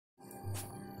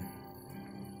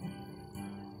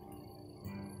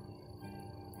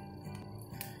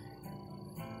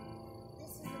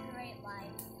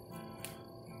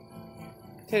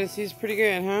Tennessee's pretty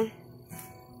good, huh?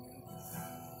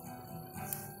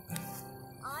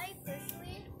 I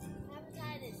personally haven't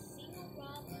had a single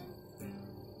problem,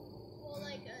 well,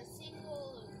 like a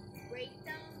single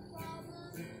breakdown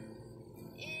problem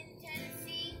in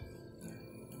Tennessee,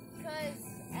 because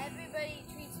everybody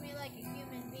treats me like a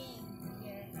human being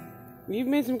here. You've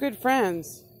made some good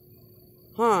friends.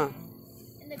 Huh?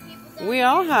 And the people down We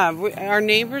all have. Our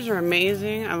neighbors are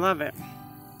amazing. I love it.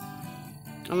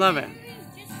 I love it.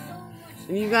 everybody's just so much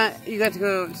And you got to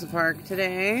go to the park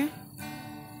today.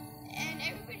 and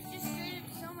everybody's just straight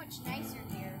up so much nicer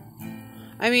here.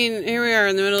 I mean, here we are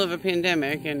in the middle of a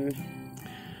pandemic, and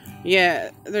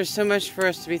yeah, there's so much for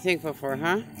us to be thankful for,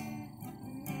 huh?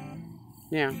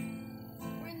 Yeah.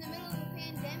 We're in the middle of a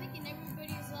pandemic and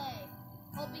everybody's like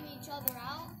helping each other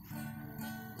out.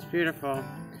 It's beautiful.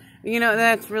 You know,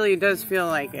 that really does feel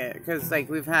like it, because like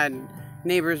we've had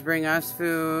neighbors bring us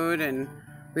food, and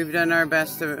we've done our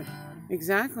best to.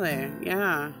 Exactly.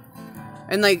 Yeah.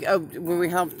 And like when we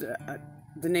helped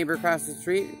the neighbor across the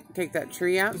street take that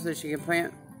tree out so that she could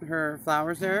plant her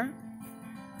flowers there.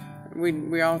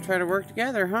 We all try to work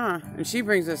together, huh? And she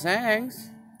brings us eggs.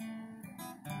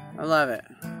 I love it.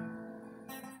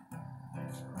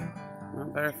 Well,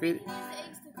 better feed. Use the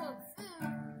eggs to cook food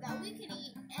that we can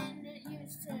eat and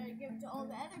use to give to all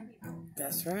the other people.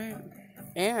 That's right.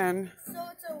 And So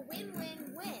it's a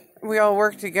win-win-win. we all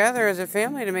work together as a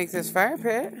family to make this fire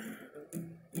pit.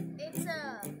 It's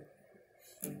a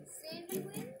Sandy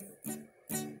wins,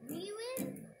 we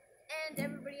win, and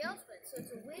everybody else wins. So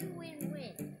it's a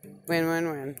win-win-win. Win, win,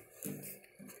 win.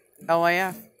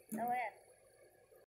 LYF.